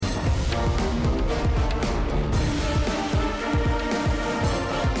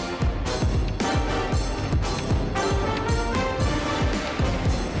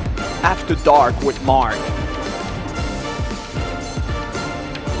After Dark with Mark.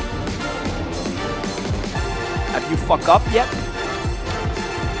 Have you fucked up yet?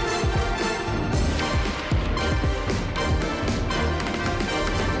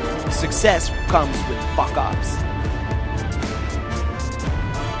 Success comes with fuck-ups.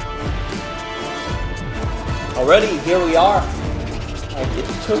 Already, here we are. Like it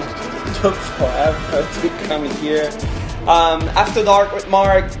took forever to come here. After Dark with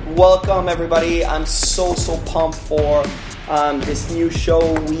Mark, welcome everybody. I'm so pumped for this new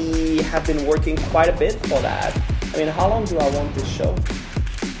show. We have been working quite a bit for that. I mean, how long do I want this show?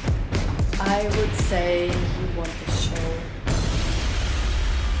 I would say you want this show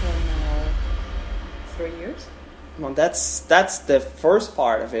for now 3 years. Well, that's the first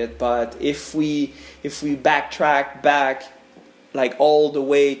part of it. But if we backtrack back, like all the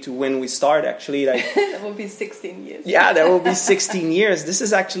way to when we started, actually, like that will be 16 years. Yeah, that will be 16 years. This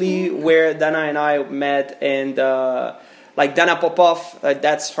is actually where Dana and I met, and like Dana Popov,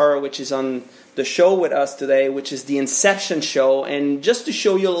 that's her, which is on the show with us today, which is the Inception show. And just to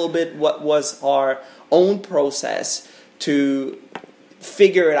show you a little bit what was our own process to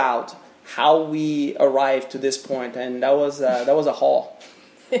figure it out, how we arrived to this point, and that was a haul.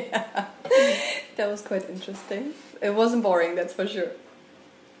 Yeah, that was quite interesting. It wasn't boring, that's for sure.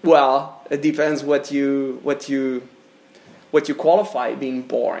 Well, it depends what you qualify being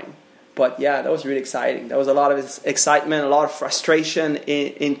boring. But yeah, that was really exciting. There was a lot of excitement, a lot of frustration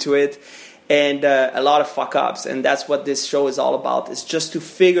into it, and a lot of fuck-ups. And that's what this show is all about. It's just to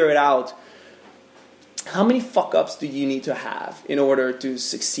figure it out. How many fuck-ups do you need to have in order to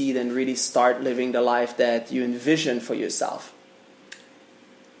succeed and really start living the life that you envision for yourself?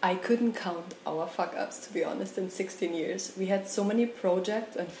 I couldn't count our fuck-ups, to be honest, in 16 years. We had so many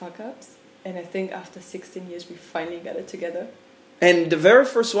projects and fuck-ups, and I think after 16 years we finally got it together. And the very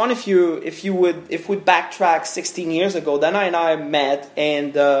first one, if we backtrack 16 years ago, Dana and I met,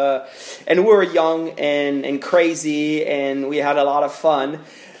 and we were young and crazy, and we had a lot of fun.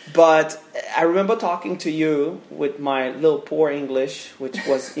 But I remember talking to you with my little poor English, which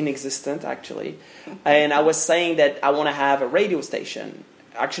was inexistent actually, and I was saying that I want to have a radio station.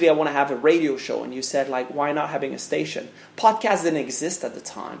 Actually, I want to have a radio show, and you said, like, why not having a station? Podcast didn't exist at the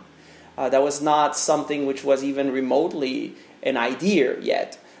time. That was not something which was even remotely an idea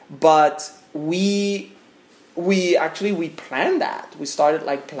yet. But we planned that. We started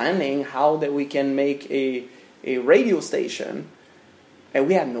like planning how that we can make a radio station, and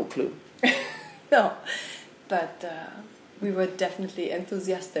we had no clue. No, but we were definitely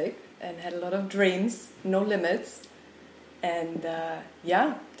enthusiastic and had a lot of dreams, no limits. And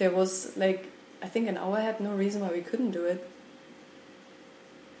yeah, there was like, I think an hour had no reason why we couldn't do it.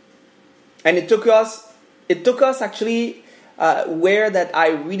 And it took us actually, where that I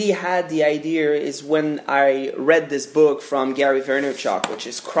really had the idea is when I read this book from Gary Vaynerchuk, which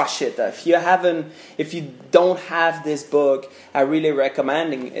is Crush It. If you don't have this book, I really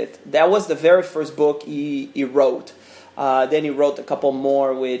recommending it. That was the very first book he wrote. Then he wrote a couple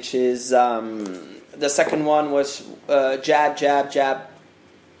more, which is... the second one was Jab, Jab, Jab,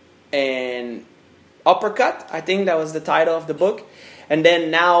 and Uppercut. I think that was the title of the book. And then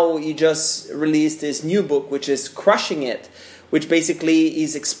now he just released this new book, which is Crushing It, which basically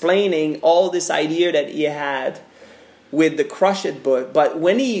is explaining all this idea that he had with the Crush It book. But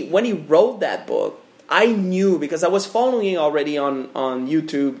when he wrote that book, I knew, because I was following already on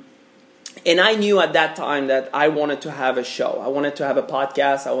YouTube, and I knew at that time that I wanted to have a show. I wanted to have a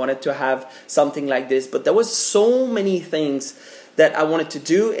podcast. I wanted to have something like this. But there was so many things that I wanted to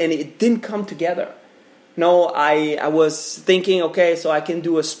do, and it didn't come together. No, I was thinking, okay, so I can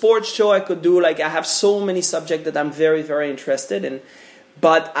do a sports show. I could do, like, I have so many subjects that I'm very, very interested in.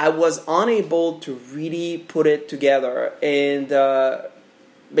 But I was unable to really put it together. And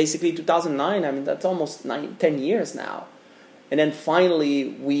basically 2009, I mean, that's almost 10 years now. And then finally,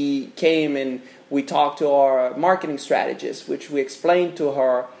 we came and we talked to our marketing strategist, which we explained to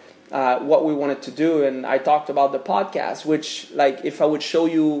her what we wanted to do. And I talked about the podcast, which, like, if I would show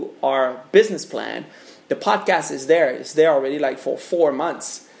you our business plan, the podcast is there. It's there already, like, for 4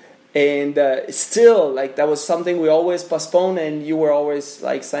 months. And still, like, that was something we always postponed. And you were always,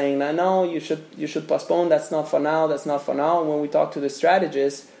 like, saying, no, you should postpone. That's not for now. That's not for now. And when we talked to the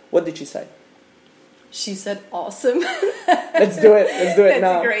strategist, what did she say? She said, awesome. Let's do it. Let's do it That's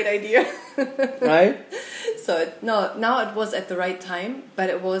now. a great idea. Right? So, now it was at the right time, but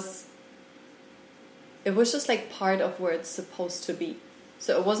it was just like part of where it's supposed to be.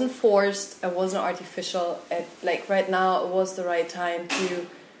 So it wasn't forced, it wasn't artificial. Like right now, it was the right time to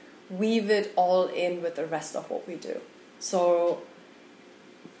weave it all in with the rest of what we do. So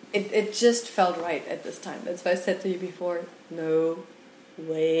it just felt right at this time. That's why I said to you before, no,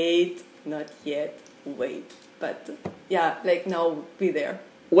 wait, not yet, wait. But yeah, like now we're there.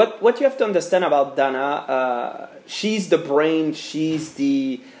 What you have to understand about Dana, she's the brain, she's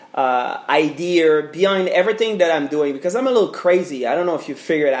the idea behind everything that I'm doing, because I'm a little crazy. I don't know if you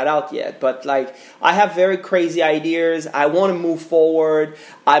figured that out yet, but like I have very crazy ideas. I want to move forward.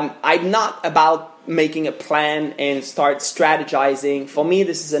 I'm not about making a plan and start strategizing. For me,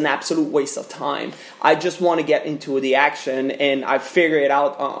 this is an absolute waste of time. I just want to get into the action, and I figure it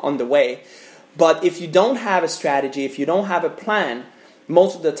out on the way. But if you don't have a strategy, if you don't have a plan,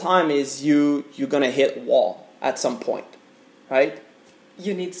 most of the time is you're gonna hit a wall at some point, right?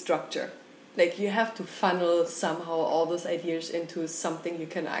 You need structure. Like you have to funnel somehow all those ideas into something you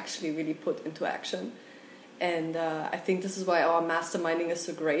can actually really put into action. And I think this is why our masterminding is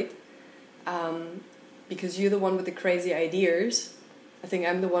so great. Because you're the one with the crazy ideas. I think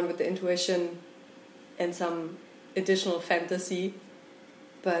I'm the one with the intuition and some additional fantasy.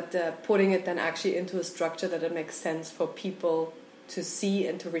 But putting it then actually into a structure that it makes sense for people to see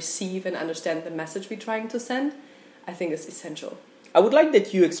and to receive and understand the message we're trying to send, I think is essential. I would like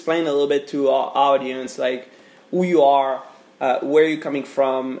that you explain a little bit to our audience, like who you are, where you're coming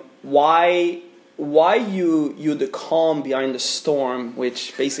from, why you're the calm behind the storm,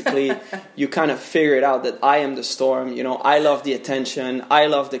 which basically you kind of figured out that I am the storm. You know, I love the attention, I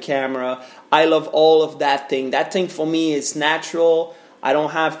love the camera, I love all of that thing. That thing for me is natural. I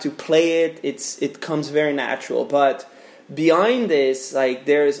don't have to play it. It comes very natural. But behind this, like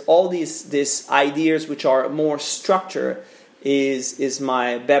there's all these ideas which are more structured. Is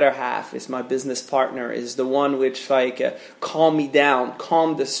my better half, is my business partner, is the one which like calm me down,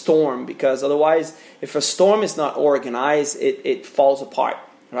 calm the storm, because otherwise if a storm is not organized, it falls apart,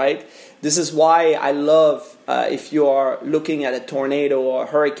 right? This is why I love if you are looking at a tornado or a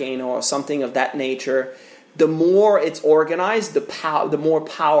hurricane or something of that nature, the more it's organized, the more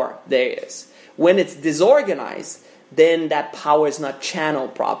power there is. When it's disorganized, then that power is not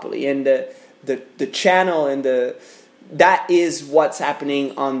channeled properly, and the channel and that is what's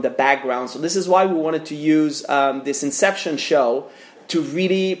happening on the background. So this is why we wanted to use this Inception show to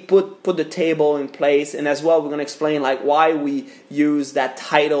really put the table in place. And as well, we're going to explain like why we use that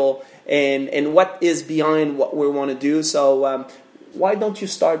title and what is behind what we want to do. So why don't you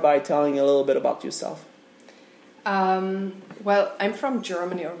start by telling a little bit about yourself? Well, I'm from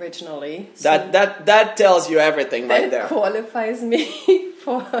Germany originally. So that tells you everything right there. That qualifies me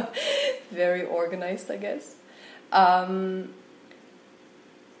for very organized, I guess.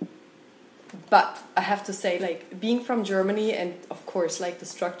 But I have to say, like, being from Germany, and of course, like, the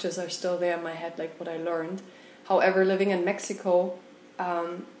structures are still there in my head, like what I learned. However, living in Mexico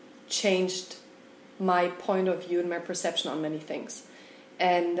changed my point of view and my perception on many things.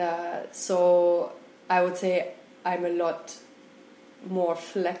 And so I would say I'm a lot more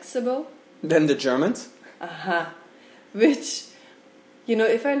flexible. Than the Germans? Which, you know,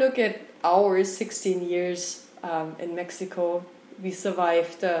 if I look at our 16 years in Mexico, we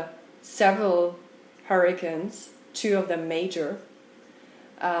survived several hurricanes, 2 of them major.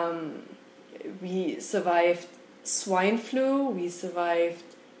 We survived swine flu. We survived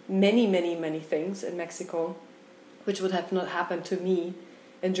many things in Mexico, which would have not happened to me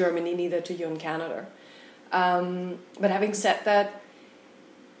in Germany, neither to you in Canada. But having said that,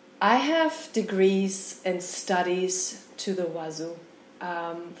 I have degrees and studies to the wazoo.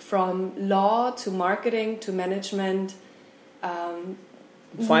 From law to marketing to management,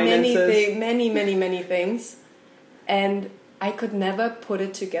 finances, many things, and I could never put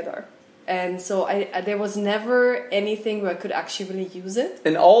it together. And so there was never anything where I could actually really use it.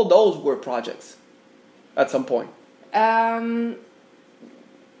 And all those were projects at some point. Yeah,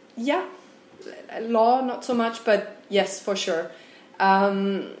 law not so much, but yes, for sure.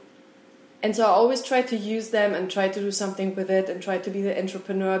 And so I always try to use them and try to do something with it and try to be the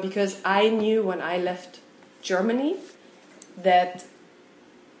entrepreneur, because I knew when I left Germany that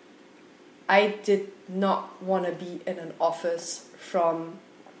I did not want to be in an office from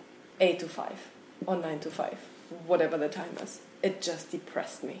 8 to 5 or 9 to 5, whatever the time is. It just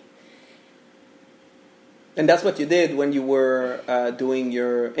depressed me. And that's what you did when you were doing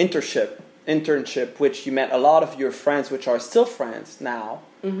your internship, which you met a lot of your friends, which are still friends now.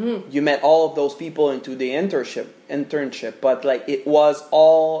 Mm-hmm. You met all of those people into the internship, but like it was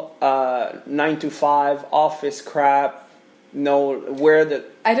all 9 to 5 office crap. No, where the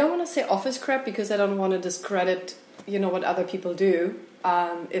I don't want to say office crap because I don't want to discredit you know, what other people do.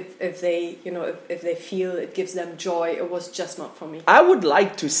 If they, you know, if they feel it gives them joy, it was just not for me. I would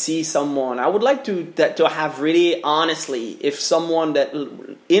like to see someone. I would like to have really honestly, if someone that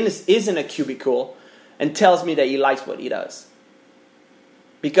is in a cubicle and tells me that he likes what he does,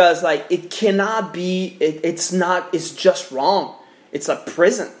 because like it cannot be. It's not. It's just wrong. It's a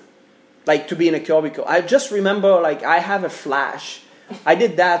prison, like to be in a cubicle. I just remember, like I have a flash. I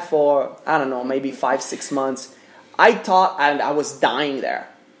did that for I don't know, maybe 5-6 months. I thought and I was dying there.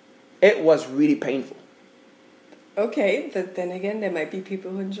 It was really painful. Okay, but then again, there might be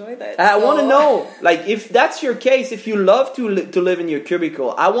people who enjoy that. I want to know, like, if that's your case, if you love to live in your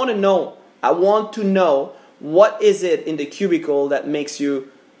cubicle, I want to know. I want to know what is it in the cubicle that makes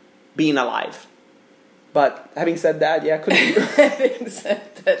you being alive. But having said that, yeah, could be. Having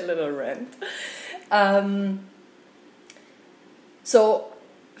said that little rant. So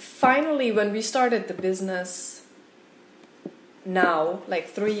finally, when we started the business now, like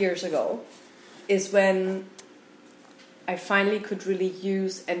 3 years ago, is when I finally could really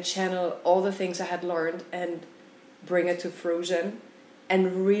use and channel all the things I had learned and bring it to fruition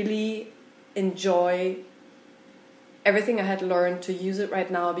and really enjoy everything I had learned to use it right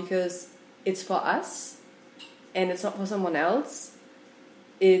now, because it's for us and it's not for someone else.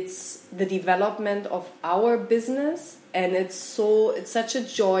 It's the development of our business, and it's such a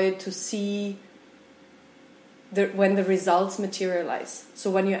joy to see when the results materialize. So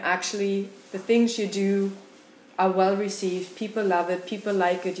when you actually, the things you do are well received, people love it, people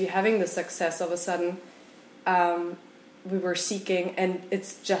like it, you're having the success all of a sudden we were seeking, and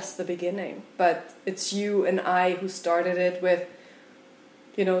it's just the beginning. But it's you and I who started it with,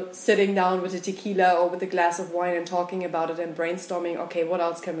 you know, sitting down with a tequila or with a glass of wine and talking about it and brainstorming, okay, what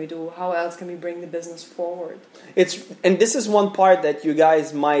else can we do? How else can we bring the business forward? And this is one part that you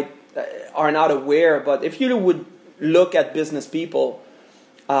guys might are not aware, but if you would look at business people,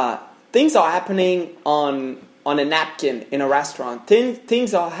 things are happening on a napkin in a restaurant.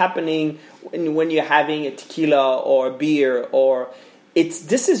 Things are happening when you're having a tequila or a beer, or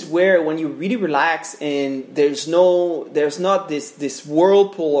this is where when you really relax and there's not this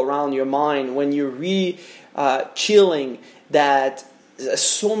whirlpool around your mind, when you're really chilling, that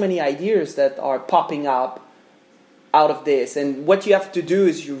so many ideas that are popping up out of this. And what you have to do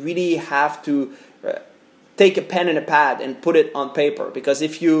is you really have to take a pen and a pad and put it on paper, because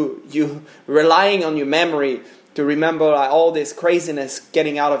if you relying on your memory to remember all this craziness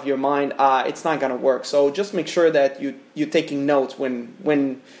getting out of your mind, it's not going to work. So just make sure that you're taking notes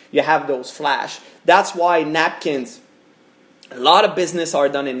when you have those flash. That's why napkins, a lot of business are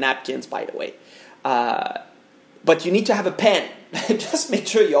done in napkins, by the way. But you need to have a pen. Just make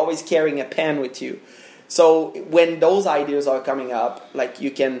sure you're always carrying a pen with you. So when those ideas are coming up, like,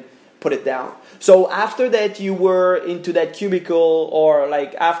 you can put it down. So after that, you were into that cubicle, or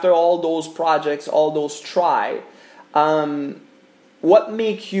like after all those projects, all those try, what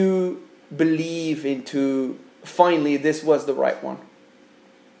makes you believe into finally this was the right one?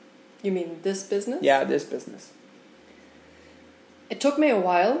 You mean this business? Yeah, this business. It took me a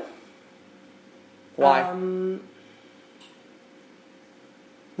while. Why?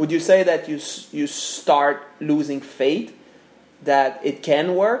 Would you say that you start losing faith that it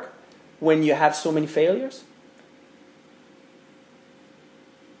can work when you have so many failures?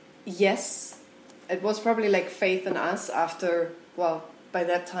 Yes. It was probably like faith in us after, well, by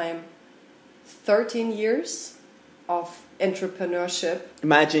that time, 13 years of entrepreneurship.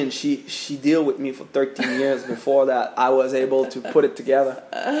 Imagine she dealt with me for 13 years before that I was able to put it together.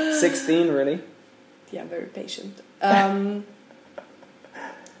 16, really? Yeah, very patient.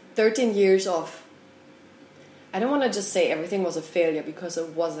 13 years of, I don't want to just say everything was a failure, because it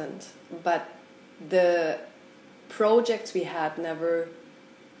wasn't, but the projects we had never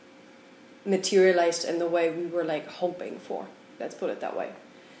materialized in the way we were like hoping for. Let's put it that way.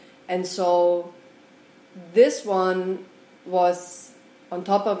 And so this one was, on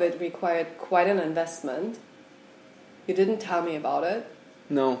top of it, required quite an investment. You didn't tell me about it.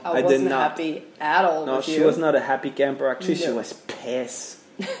 No, I did not. I wasn't happy at all with you. No, she was not a happy camper. Actually, she was pissed.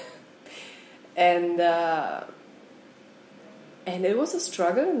 And it was a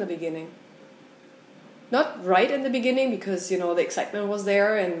struggle in the beginning. Not right in the beginning, because, you know, the excitement was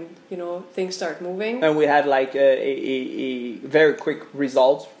there and, you know, things start moving. And we had like a very quick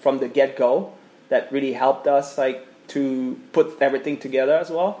result from the get-go that really helped us like to put everything together as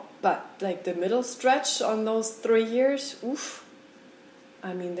well. But like the middle stretch on those 3 years, oof.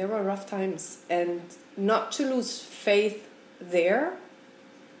 I mean, there were rough times. And not to lose faith there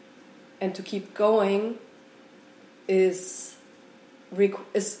and to keep going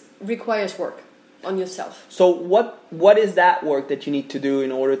requires work. on yourself. So what is that work that you need to do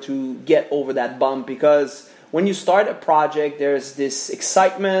in order to get over that bump? Because when you start a project, there's this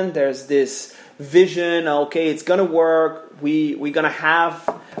excitement, there's this vision. Okay, it's gonna work. We're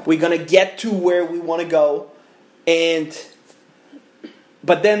gonna get to where we want to go,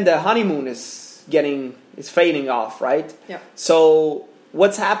 but then the honeymoon is fading off, right? Yeah. So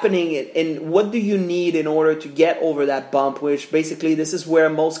what's happening and what do you need in order to get over that bump, which basically this is where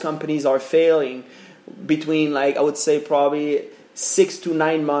most companies are failing, between, like, I would say probably 6 to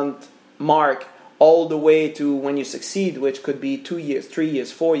 9 month mark all the way to when you succeed, which could be 2 years, 3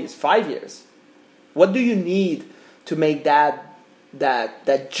 years, 4 years, 5 years. What do you need to make that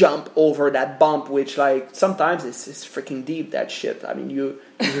jump over that bump, which, like, sometimes it's freaking deep, that shit. I mean, you're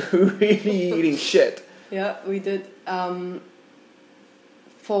really eating shit. Yeah, we did.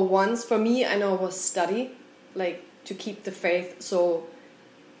 For me, I know it was study, like, to keep the faith, so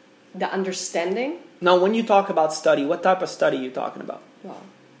the understanding. Now, when you talk about study, what type of study are you talking about? Well,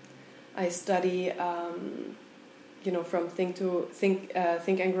 I study, from Think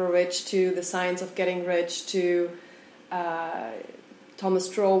and Grow Rich to The Science of Getting Rich to Thomas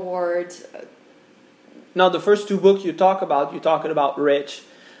Troward. Now, the first two books you're talking about rich.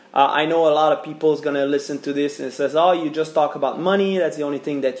 I know a lot of people is going to listen to this and it says, oh, you just talk about money. That's the only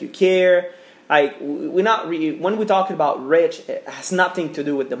thing that you care. Like, we're not really, when we're talking about rich, it has nothing to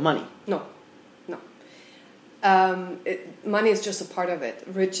do with the money. No. Money is just a part of it.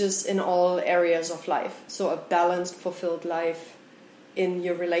 Riches in all areas of life. So a balanced, fulfilled life in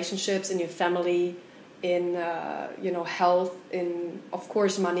your relationships, in your family, in health, in, of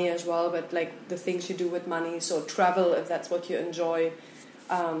course, money as well, but like the things you do with money. So travel, if that's what you enjoy,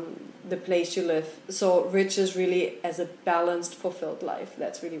 the place you live. So rich is really as a balanced, fulfilled life.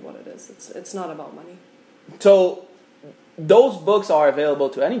 That's really what it is. It's not about money. So those books are available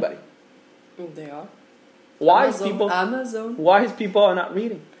to anybody. They are. Why Amazon. Why is people are not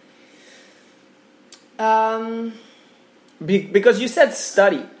reading? Because you said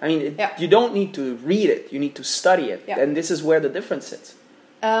study. I mean, you don't need to read it. You need to study it. Yeah. And this is where the difference sits.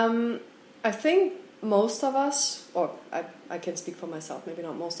 I think most of us, or I can speak for myself, maybe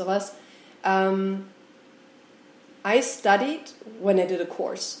not most of us, I studied when I did a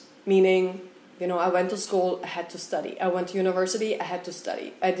course. Meaning, I went to school, I had to study. I went to university, I had to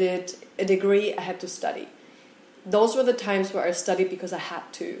study. I did a degree, I had to study. Those were the times where I studied because I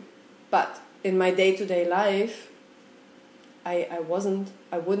had to. But in my day-to-day life, I wouldn't,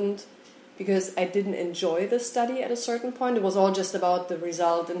 because I didn't enjoy the study at a certain point. It was all just about the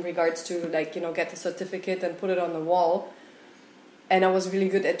result in regards to, like, get the certificate and put it on the wall. And I was really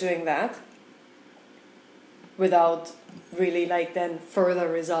good at doing that without really, like, then further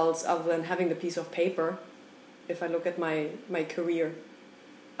results other than having the piece of paper, if I look at my career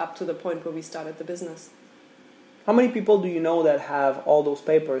up to the point where we started the business. How many people do you know that have all those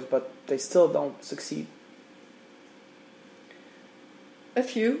papers but they still don't succeed? A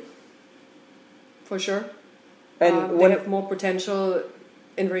few, for sure. And they have more potential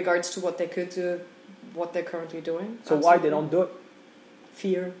in regards to what they could do, what they're currently doing. So absolutely. Why they don't do it?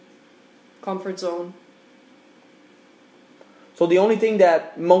 Fear, comfort zone. So the only thing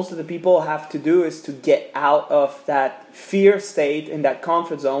that most of the people have to do is to get out of that fear state in that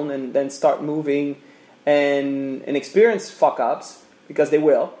comfort zone and then start moving and experience fuck ups, because they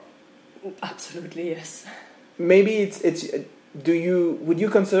will. Absolutely, yes. Maybe would you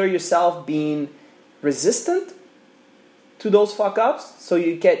consider yourself being resistant to those fuck ups, so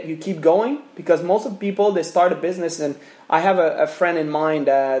you keep going? Because most of the people, they start a business, and I have a friend in mind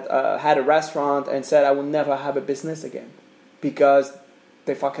that had a restaurant and said, I will never have a business again because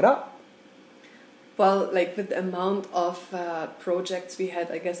they fuck it up. Well, like, with the amount of projects we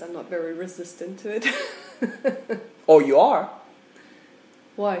had, I guess I'm not very resistant to it. Oh, you are?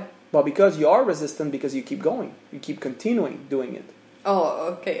 Why? Well, because you are resistant because you keep going. You keep continuing doing it. Oh,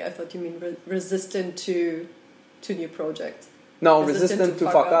 okay. I thought you mean resistant to new projects. No, resistant to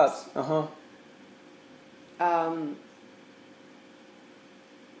fuck ups. Uh-huh.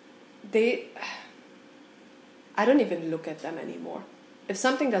 I don't even look at them anymore. If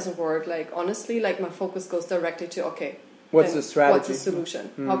something doesn't work, like, honestly, like, my focus goes directly to, okay, what's the strategy? What's the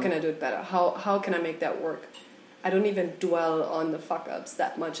solution? How can I do it better? How can I make that work? I don't even dwell on the fuck ups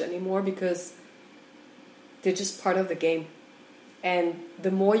that much anymore, because they're just part of the game. And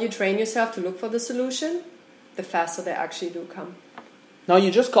the more you train yourself to look for the solution, the faster they actually do come. Now, you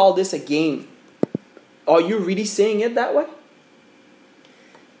just call this a game. Are you really saying it that way?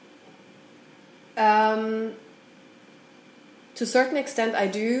 To a certain extent, I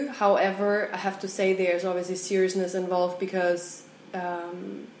do. However, I have to say there's obviously seriousness involved, because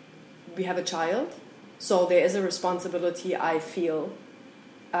we have a child, so there is a responsibility, I feel.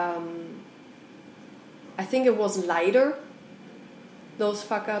 I think it was lighter, those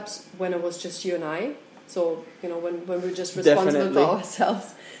fuck-ups, when it was just you and I. So, when we were just responsible Definitely. for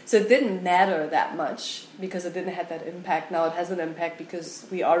ourselves. So it didn't matter that much because it didn't have that impact. Now it has an impact because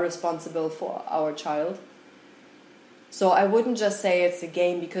we are responsible for our child. So I wouldn't just say it's a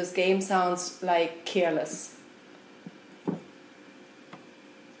game, because game sounds like careless.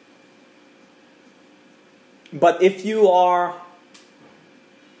 But if you are,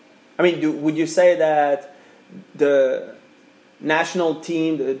 would you say that the national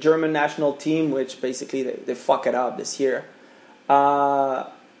team, the German national team, which basically they fuck it up this year,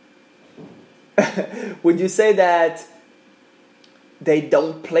 would you say that they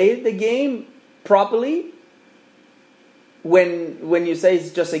don't play the game properly? When you say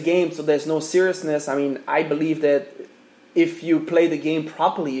it's just a game, so there's no seriousness, I believe that if you play the game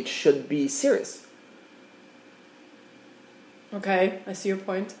properly, it should be serious. Okay, I see your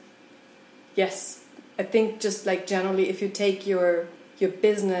point. Yes, I think just like generally, if you take your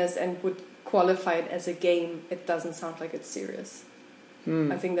business and would qualify it as a game, it doesn't sound like it's serious.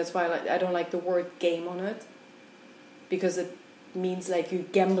 I think that's why I don't like the word game on it, because it means like you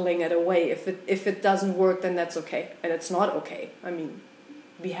gambling it away. If it doesn't work, then that's okay, and it's not okay.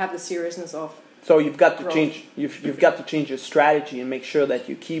 We have the seriousness of. So you've got to growth. change. You've got to change your strategy and make sure that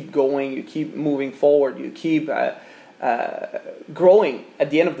you keep going, you keep moving forward, you keep growing.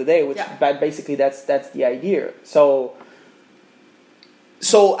 At the end of the day, which basically that's the idea. So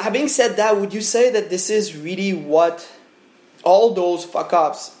having said that, would you say that this is really what all those fuck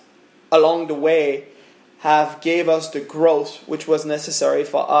ups along the way have gave us the growth which was necessary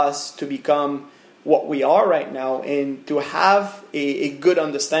for us to become what we are right now, and to have a good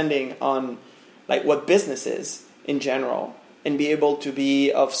understanding on like what business is in general, and be able to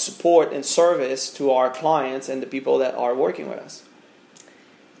be of support and service to our clients and the people that are working with us?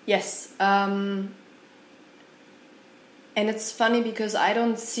 Yes. And it's funny because I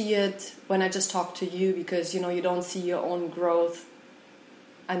don't see it when I just talk to you, because you don't see your own growth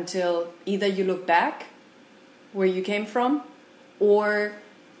until either you look back where you came from, or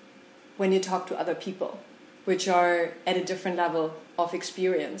when you talk to other people which are at a different level of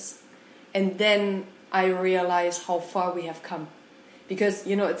experience. And then I realize how far we have come. Because,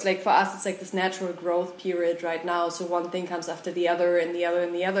 it's like for us, it's like this natural growth period right now. So one thing comes after the other and the other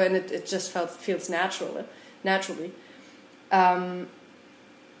and the other, and it just feels naturally.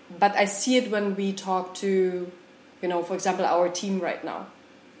 But I see it when we talk to, for example, our team right now,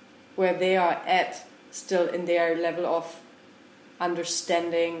 where they are at still in their level of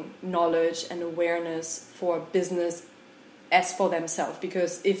understanding, knowledge and awareness for business as for themselves.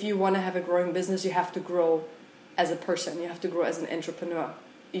 Because if you want to have a growing business, you have to grow as a person. You have to grow as an entrepreneur.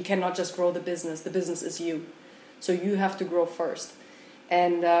 You cannot just grow the business. The business is you. So you have to grow first.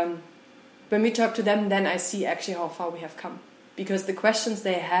 And when we talk to them, then I see actually how far we have come. Because the questions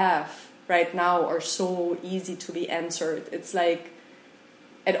they have right now are so easy to be answered. It's like,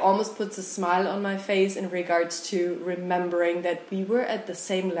 it almost puts a smile on my face in regards to remembering that we were at the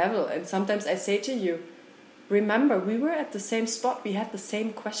same level. And sometimes I say to you, remember, we were at the same spot. We had the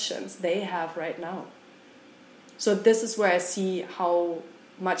same questions they have right now. So this is where I see how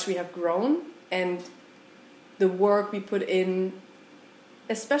much we have grown, and the work we put in,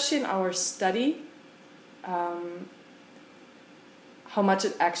 especially in our study, how much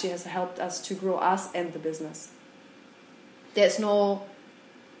it actually has helped us to grow us and the business. It's not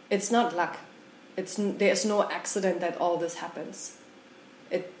luck. There's no accident that all this happens.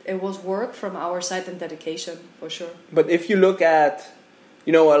 It was work from our side and dedication, for sure. But if you look at,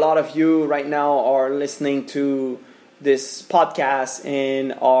 a lot of you right now are listening to this podcast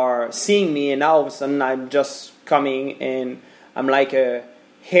and are seeing me, and now all of a sudden I'm just coming and I'm like a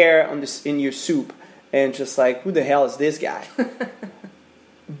hair in your soup, and just like, who the hell is this guy?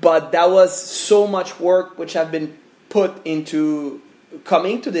 But that was so much work which have been put into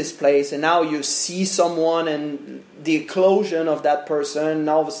coming to this place, and now you see someone and the eclosion of that person, and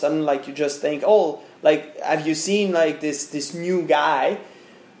all of a sudden like you just think, oh, like, have you seen like this new guy,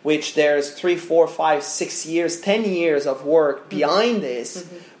 which there's 3, 4, 5, 6 years, 10 years of work behind this,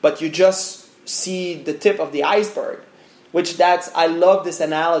 but you just see the tip of the iceberg. I love this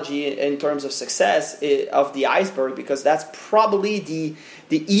analogy in terms of success of the iceberg, because that's probably the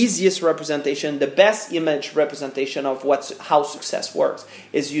easiest representation, the best image representation of how success works,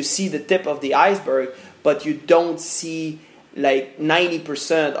 is you see the tip of the iceberg, but you don't see like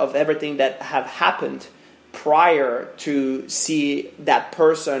 90% of everything that have happened prior to see that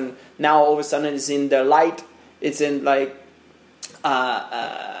person now all of a sudden is in the light. It's in like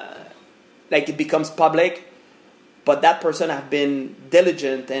like it becomes public, but that person have been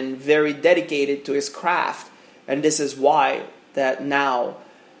diligent and very dedicated to his craft, and this is why that now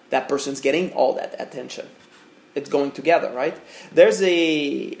that person's getting all that attention. It's going together, right? There's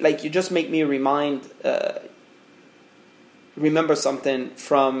you just make me remember something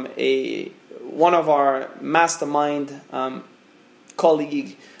from one of our mastermind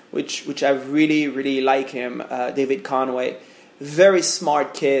colleague, which I really, really like him, David Conway. Very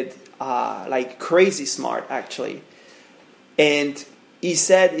smart kid, like crazy smart actually. And he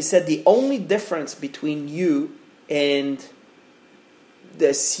said the only difference between you and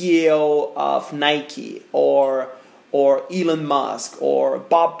the CEO of Nike or Elon Musk or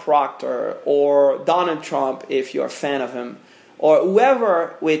Bob Proctor or Donald Trump, if you're a fan of him, or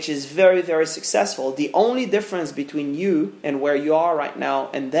whoever which is very, very successful, the only difference between you and where you are right now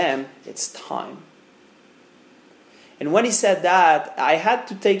and them, it's time. And when he said that, I had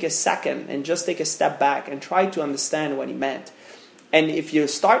to take a second and just take a step back and try to understand what he meant. And if you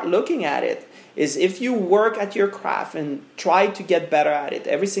start looking at it, is if you work at your craft and try to get better at it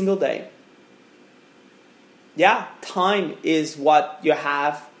every single day, yeah, time is what you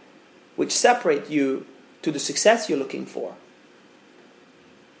have which separate you to the success you're looking for.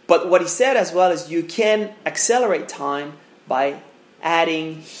 But what he said as well is you can accelerate time by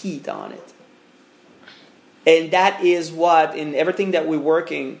adding heat on it. And that is what, in everything that we're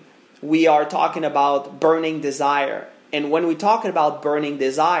working, we are talking about burning desire. And when we're talking about burning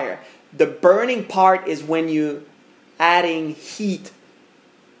desire, the burning part is when you adding heat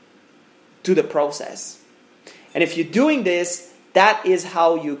to the process. And if you're doing this, that is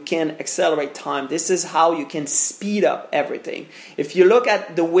how you can accelerate time. This is how you can speed up everything. If you look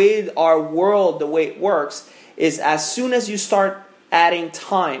at the way our world, the way it works, is as soon as you start adding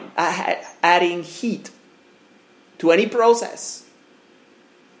time, adding heat to any process,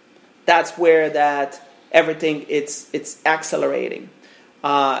 that's where that everything it's accelerating.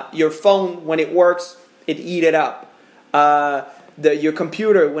 Your phone, when it works, it heats it up. Your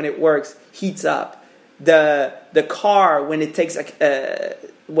computer, when it works, heats up. The car, when it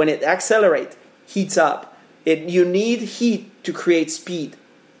accelerates, heats up. You need heat to create speed.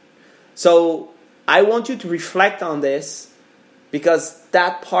 So I want you to reflect on this, because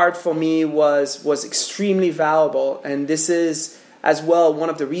that part for me was extremely valuable, and this is as well one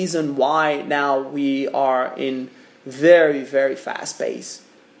of the reasons why now we are in very, very fast pace,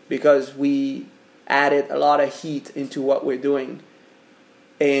 because we added a lot of heat into what we're doing,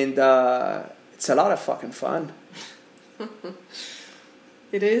 and it's a lot of fucking fun.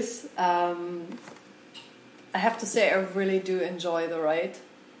 It is. I have to say, I really do enjoy the ride.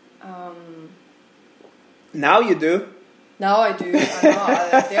 Now you do. Now I do. I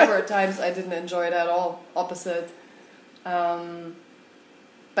know. There were times I didn't enjoy it at all. Opposite. But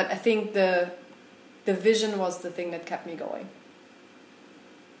I think the vision was the thing that kept me going.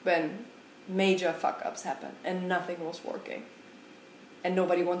 When major fuck-ups happened and nothing was working. And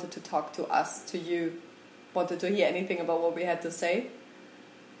nobody wanted to talk to us, to you, wanted to hear anything about what we had to say.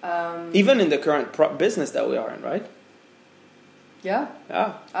 Even in the current business that we are in, right? Yeah.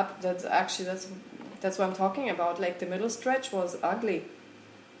 Yeah. That's what I'm talking about. Like, the middle stretch was ugly.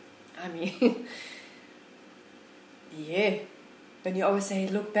 I mean, yeah. When you always say,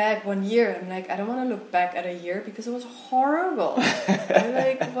 look back 1 year, I'm like, I don't want to look back at a year because it was horrible. I'm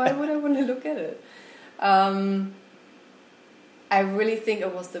like, why would I want to look at it? I really think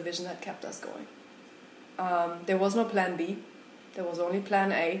it was the vision that kept us going. There was no plan B. There was only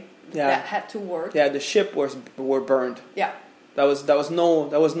plan A. Yeah. That had to work. Yeah, the ship were burned. Yeah. There was no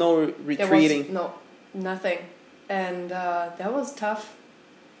retreating. There was nothing. And that was tough.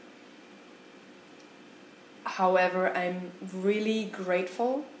 However, I'm really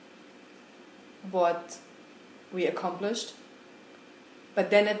grateful what we accomplished. But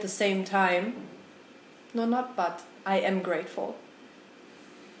then at the same time, I am grateful.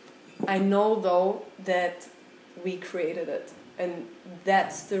 I know, though, that we created it. And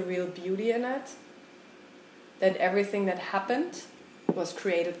that's the real beauty in it. That everything that happened was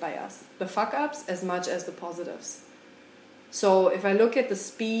created by us. The fuck-ups as much as the positives. So if I look at the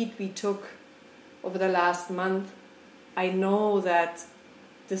speed we took over the last month, I know that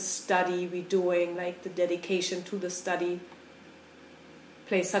the study we're doing, like the dedication to the study,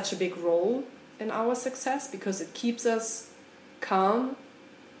 plays such a big role in our success, because it keeps us calm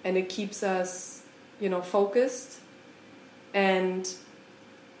and it keeps us, focused. And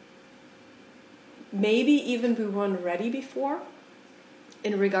maybe even we weren't ready before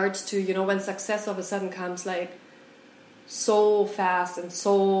in regards to, when success all of a sudden comes like so fast and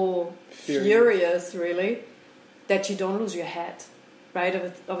so furious, really, that you don't lose your head. right?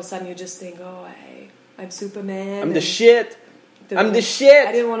 Of a sudden you just think, oh, I'm Superman. I'm the shit. I'm the shit.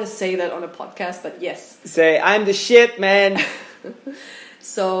 I didn't want to say that on a podcast, but yes. Say, I'm the shit, man.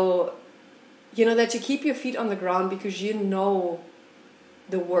 So, that you keep your feet on the ground because you know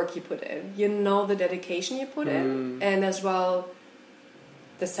the work you put in. You know the dedication you put in. And as well,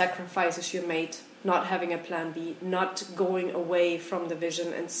 the sacrifices you made. Not having a plan B. Not going away from the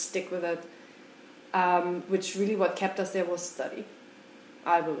vision and stick with it. Which really what kept us there was study.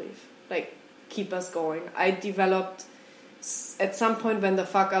 I believe. Like, keep us going. I developed... At some point when the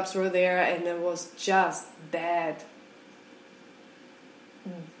fuck-ups were there and it was just bad,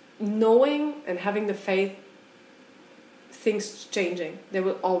 knowing and having the faith, things changing. They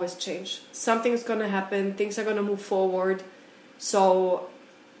will always change. Something's going to happen. Things are going to move forward. So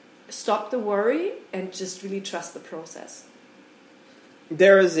stop the worry and just really trust the process.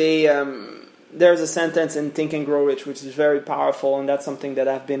 There's a sentence in Think and Grow Rich which is very powerful, and that's something that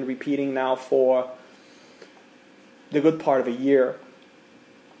I've been repeating now for the good part of a year.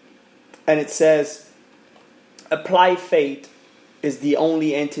 And it says, applied faith is the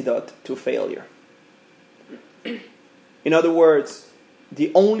only antidote to failure. In other words,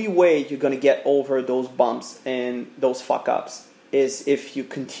 the only way you're going to get over those bumps and those fuck-ups is if you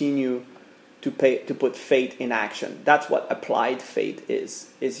continue to put faith in action. That's what applied faith is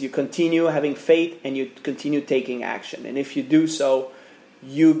you continue having faith and you continue taking action. And if you do so,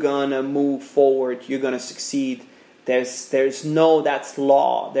 you're going to move forward, you're going to succeed. There's no, that's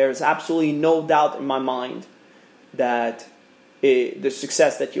law. There's absolutely no doubt in my mind that the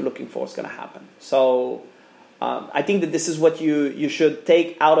success that you're looking for is going to happen. So I think that this is what you should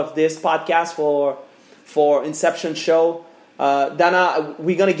take out of this podcast for Inception Show. Dana,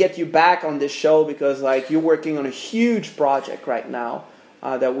 we're going to get you back on this show because you're working on a huge project right now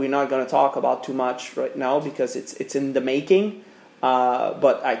that we're not going to talk about too much right now because it's in the making.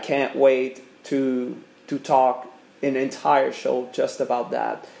 But I can't wait to talk an entire show just about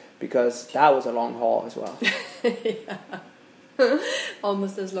that because that was a long haul as well. Yeah.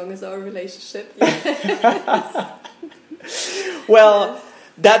 Almost as long as our relationship. Yes. Well,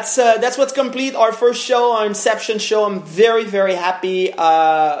 that's what's complete our first show, our Inception show. I'm very, very happy.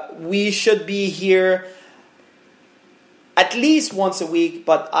 We should be here at least once a week,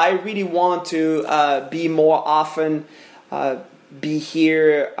 but I really want to be more often, be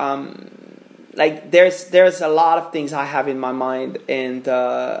here. There's a lot of things I have in my mind, and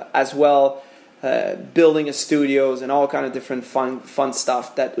as well building a studios and all kind of different fun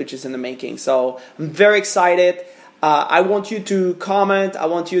stuff which is in the making. So I'm very excited. I want you to comment. I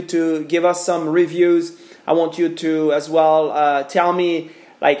want you to give us some reviews. I want you to as well tell me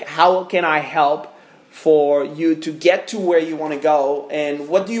how can I help for you to get to where you want to go, and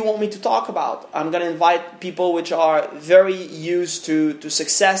what do you want me to talk about. I'm going to invite people which are very used to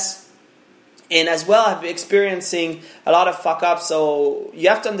success. And as well, I've been experiencing a lot of fuck-ups, so you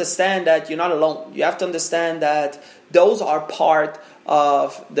have to understand that you're not alone. You have to understand that those are part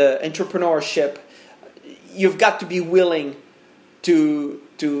of the entrepreneurship. You've got to be willing to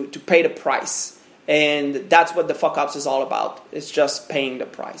pay the price. And that's what the fuck-ups is all about. It's just paying the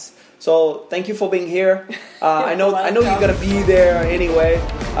price. So thank you for being here. I know you're going to be there anyway.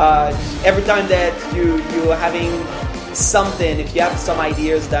 Every time that you're having something, if you have some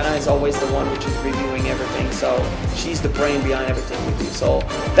ideas, Dana is always the one which is reviewing everything, so she's the brain behind everything we do. So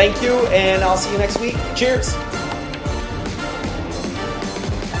thank you, and I'll see you next week. Cheers.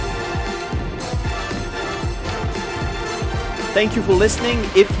 Thank you for listening.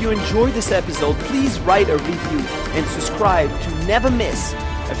 If you enjoyed this episode, please write a review and subscribe to never miss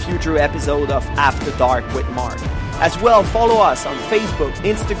a future episode of After Dark with Mark. As well, follow us on Facebook,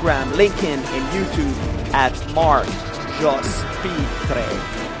 Instagram, LinkedIn, and YouTube at Mark Jos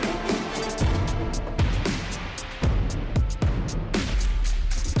Pitre.